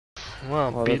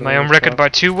Well, Oh, beat that my own was record tough. by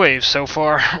 2 waves so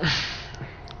far.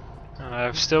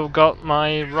 I've still got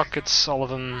my rockets, all of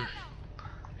them.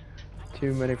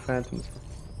 Too many phantoms.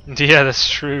 Yeah, that's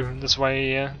true. That's why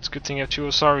it's a good thing you have 2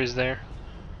 Osaris there.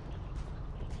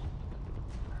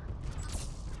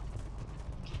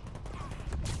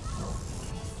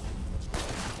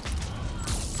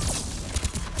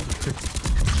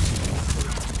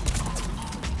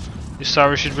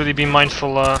 Osari should really be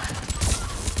mindful of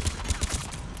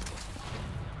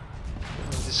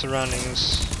the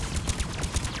surroundings.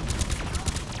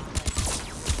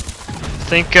 I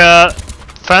think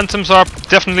Phantoms are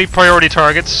definitely priority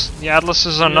targets. The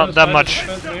Atlases are not that much.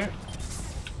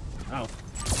 Oh.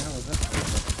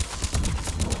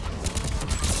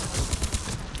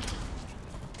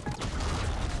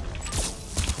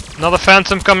 Another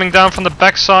Phantom coming down from the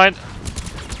backside.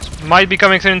 Might be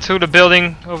coming into the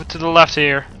building over to the left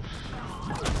here.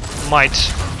 Might.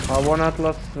 One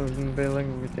Atlas is in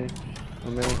building with me.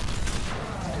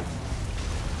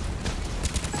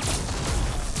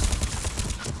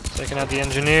 Taking out the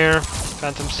engineer.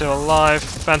 Phantom still alive.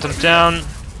 Phantom down.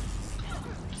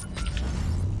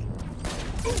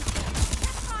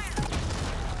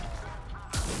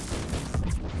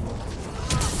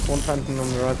 One Phantom on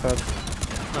the right side.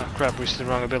 Oh crap, we used the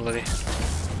wrong ability.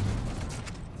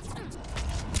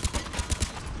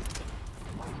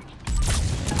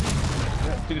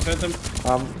 See the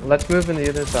Phantom? Let's move in the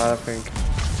other side, I think.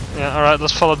 Yeah, alright,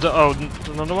 let's follow the. Oh,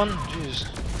 another one? Jeez.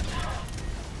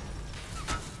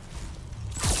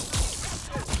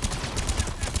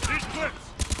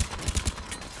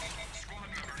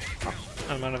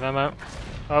 I'm out of ammo.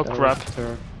 Oh That crap. was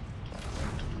the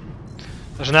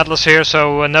There's an Atlas here,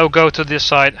 so no go to this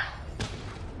side.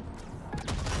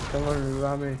 Come on,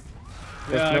 Rami.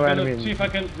 There's Yeah, no I'm enemy. gonna see if I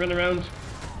can run around.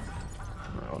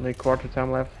 Only quarter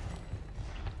time left.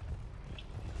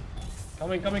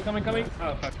 Coming.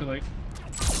 Oh, fuck, too late.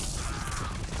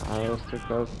 Ah, that was too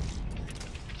close.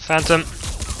 Phantom.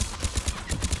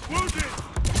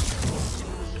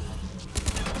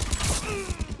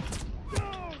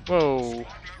 Whoa.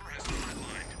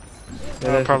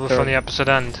 Yeah, Probably from the opposite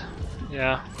end.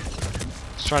 Yeah.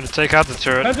 He's trying to take out the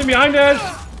turret. Phantom behind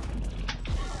us!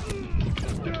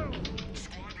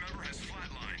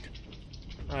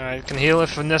 Alright, can heal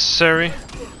if necessary.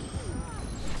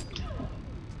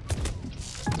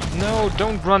 No,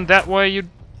 don't run that way, you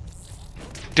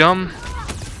dumb.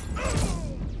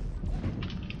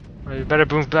 Well, you better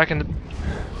move back in the.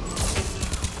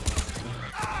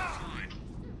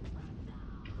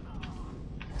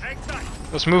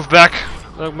 Let's move back.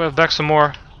 Let's move back some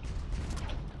more.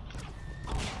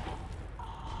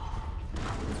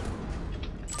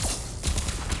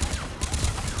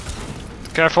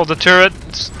 Careful, the turret.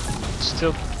 It's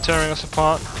still tearing us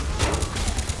apart.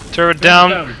 Turret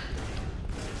down.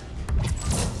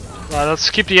 Right, let's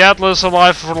keep the Atlas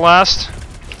alive for last.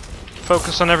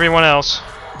 Focus on everyone else.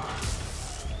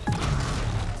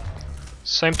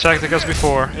 Same tactic as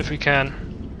before, if we can.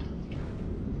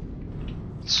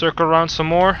 Circle around some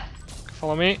more.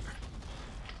 Follow me.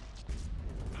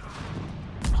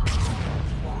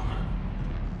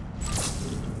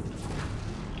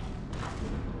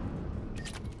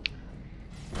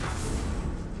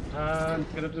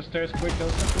 Get up the stairs quick,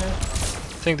 don't stop there.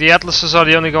 I think the Atlases are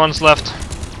the only ones left.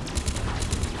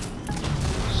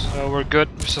 So we're good,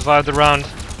 we survived the round.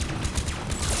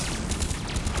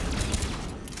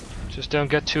 Just don't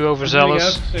get too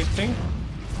overzealous. Same thing?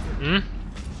 Hmm?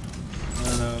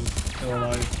 No, still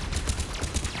alive.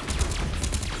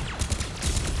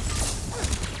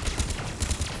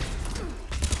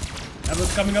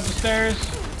 Atlas coming up the stairs.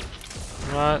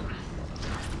 Right.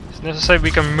 It's necessary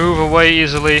we can move away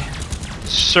easily.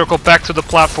 Circle back to the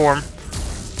platform.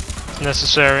 If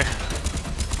necessary.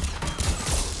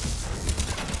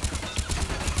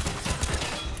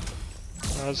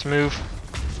 Let's move.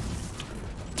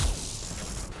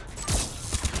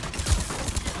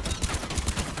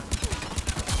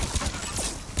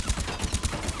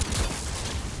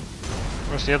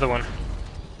 Where's the other one?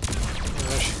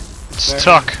 It's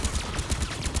stuck.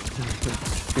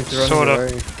 He's running Sort of.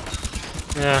 away.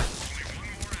 Yeah.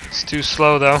 It's too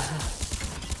slow though.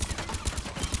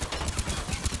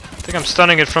 I think I'm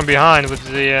stunning it from behind with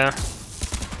the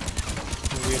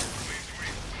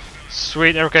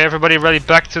Sweet, okay, everybody ready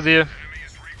back to the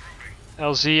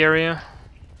LZ area?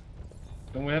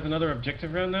 Don't we have another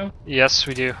objective round now? Yes,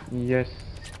 we do. Yes.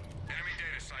 Enemy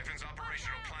data siphons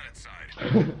operational planet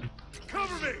side.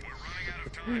 Cover me! We're running out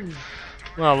of time.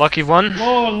 Well, lucky one.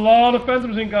 Whoa, a lot of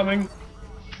phantoms incoming!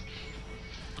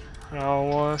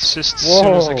 I'll assist as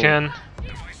soon as I Whoa. can.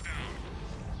 Device down.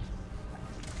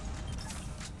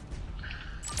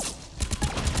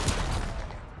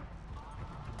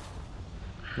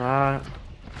 Nah.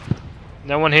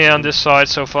 No one here on this side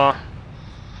so far.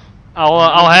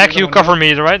 I'll hack you. Cover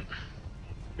me, right?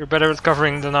 You're better at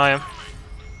covering than I am.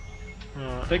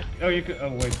 Take, oh, you could.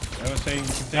 Oh wait, I was saying. You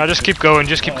can take Now just this. keep going.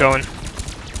 Just keep going.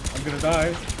 I'm gonna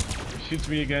die. He shoots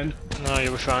me again. No,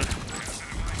 you'll be fine.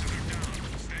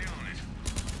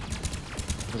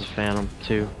 There's a Phantom.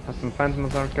 2. Have some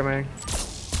phantoms are coming.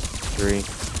 3.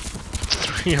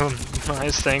 3 of them.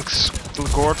 Nice, thanks. To the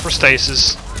gourd for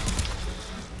stasis.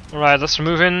 Alright, let's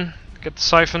move in. Get the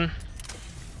siphon.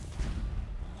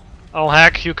 I'll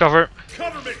hack. You cover.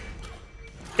 Cover me!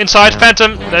 Inside, Yeah.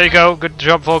 Phantom. There you go. Good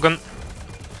job, Vulcan.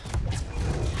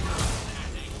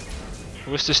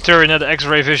 With this turret at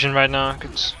X-ray vision right now.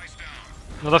 Good.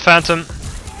 Another Phantom.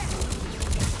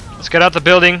 Let's get out the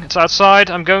building. It's outside.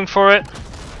 I'm going for it.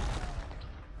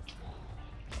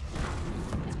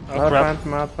 Oh Another crap.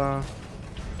 phantom out.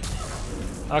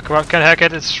 Oh crap. Can't hack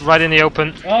it. It's right in the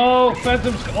open. Oh,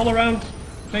 phantoms all around.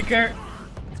 Take care.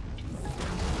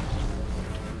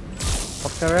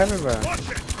 Up there everywhere. Watch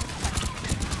it!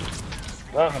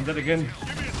 Oh, I'm dead again.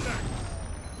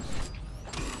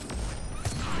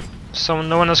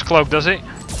 No one has cloak, does he?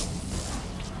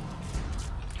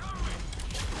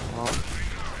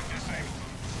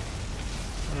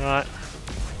 Alright.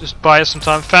 Just buy us some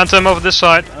time. Phantom over this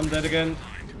side. I'm dead again.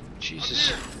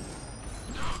 Jesus.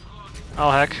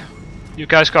 I'll hack. You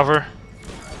guys cover.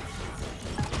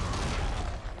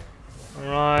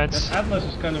 Alright. That Atlas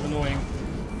is kind of annoying.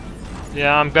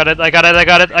 Yeah, I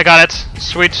got it.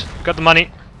 Sweet. Got the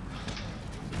money.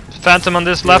 Phantom on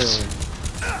this left.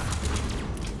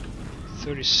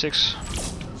 36.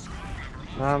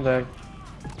 I'm dead.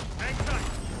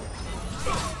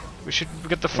 We should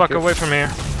get the fuck away from here.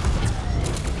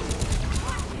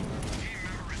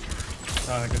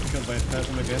 Ah, I got killed by a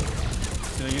phantom again.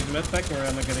 Did I use a medpack or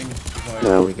am I getting revived?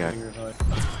 No, we got Getting revived.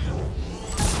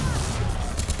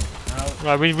 Ow.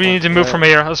 Right, we need to move from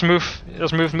here. Let's move.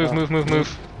 Let's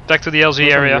move. Back to the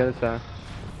LZ area.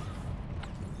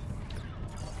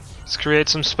 Let's create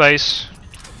some space.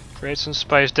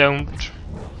 Don't.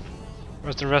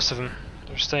 Where's the rest of them?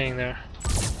 They're staying there.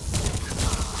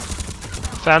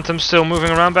 Phantom's still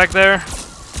moving around back there.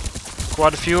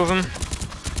 Quite a few of them.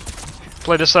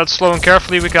 Play this out slow and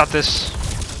carefully. We got this.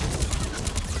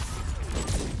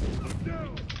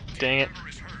 Dang it.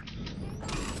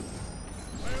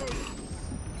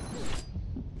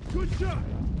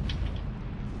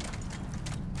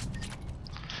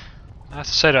 I have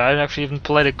to say that I haven't actually even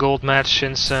played a gold match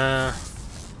since.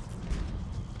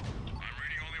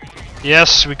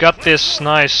 Yes, we got this.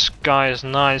 Nice, guys.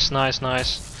 Nice.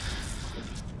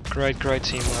 Great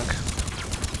teamwork.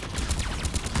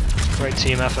 Great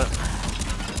team effort.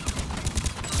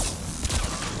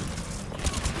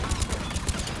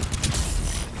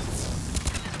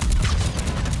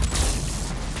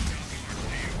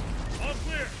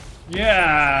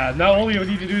 Yeah, now all we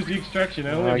need to do is the extraction.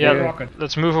 I only Yeah, have a rocket.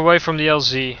 let's move away from the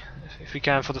LZ if we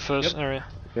can for the first area.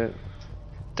 Good.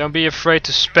 Don't be afraid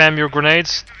to spam your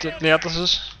grenades, the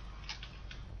Atlases.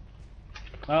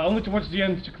 Only towards the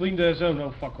end to clean the zone.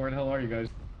 Oh fuck, where the hell are you guys?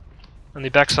 On the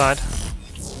backside.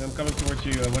 I'm coming towards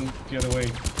you. I went the other way.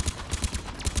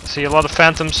 See a lot of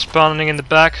phantoms spawning in the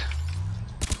back.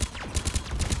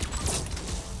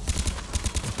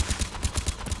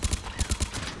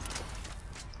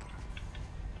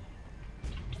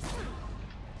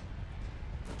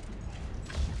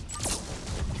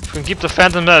 If we can keep the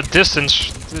phantom at a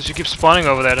distance, as you keep spawning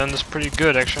over there, then that's pretty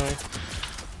good actually.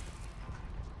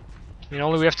 I mean,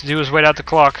 all we have to do is wait out the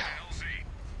clock.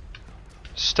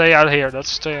 Stay out here, let's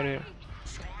stay out here.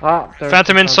 Ah, there's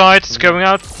Phantom a inside, it's phantom. going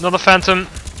out. Another phantom.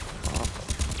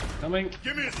 Coming.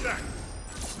 Give me a sec!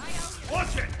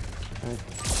 Watch it!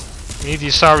 We need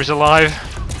these Saris alive.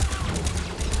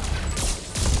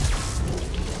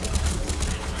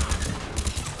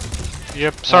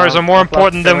 Yep, Saris are more Atlas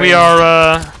important than we going.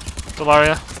 are,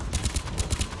 Delaria.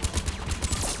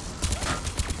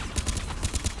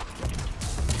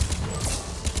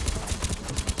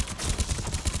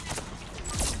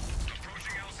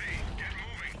 Approaching LZ. Get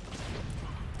moving.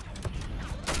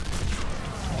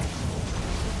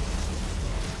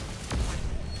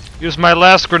 Use my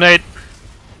last grenade.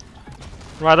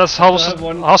 Right, let's have hustle,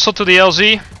 one. hustle to the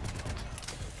LZ.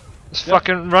 Just Yep.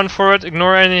 fucking run for it,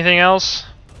 ignore anything else.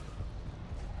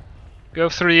 Go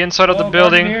through the inside of the Oh,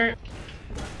 building. Guardian here.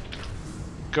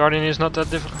 Guardian is not that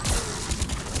difficult.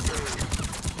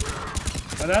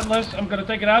 An Atlas, I'm gonna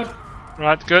take it out.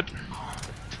 Right, good.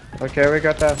 Okay, we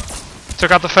got that.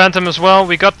 Took out the Phantom as well.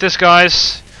 We got this,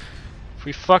 guys. If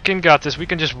we fucking got this, we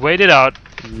can just wait it out.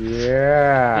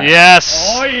 Yeah.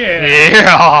 Yes! Oh yeah!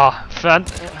 Yeah!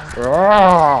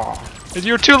 Oh,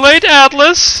 You're too late,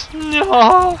 Atlas!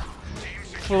 No.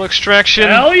 Full extraction.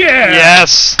 Hell yeah!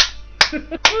 Yes!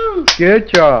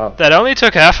 good job. That only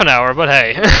took half an hour, but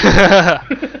hey.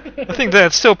 I think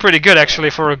that's still pretty good actually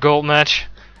for a gold match.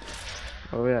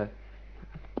 Oh yeah.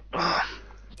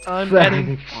 I'm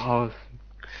adding 70,000.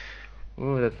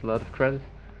 Ooh, that's a lot of credits.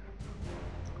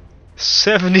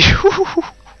 70.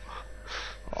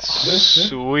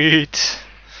 Sweet.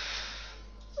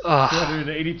 Ah.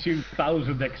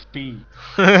 282,000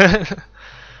 XP.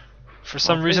 For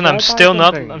some Oh, reason, did I I'm buy still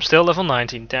not. something? I'm still level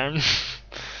 19. Damn.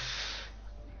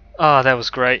 Ah, that was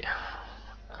great.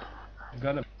 I'm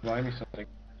gonna buy me something.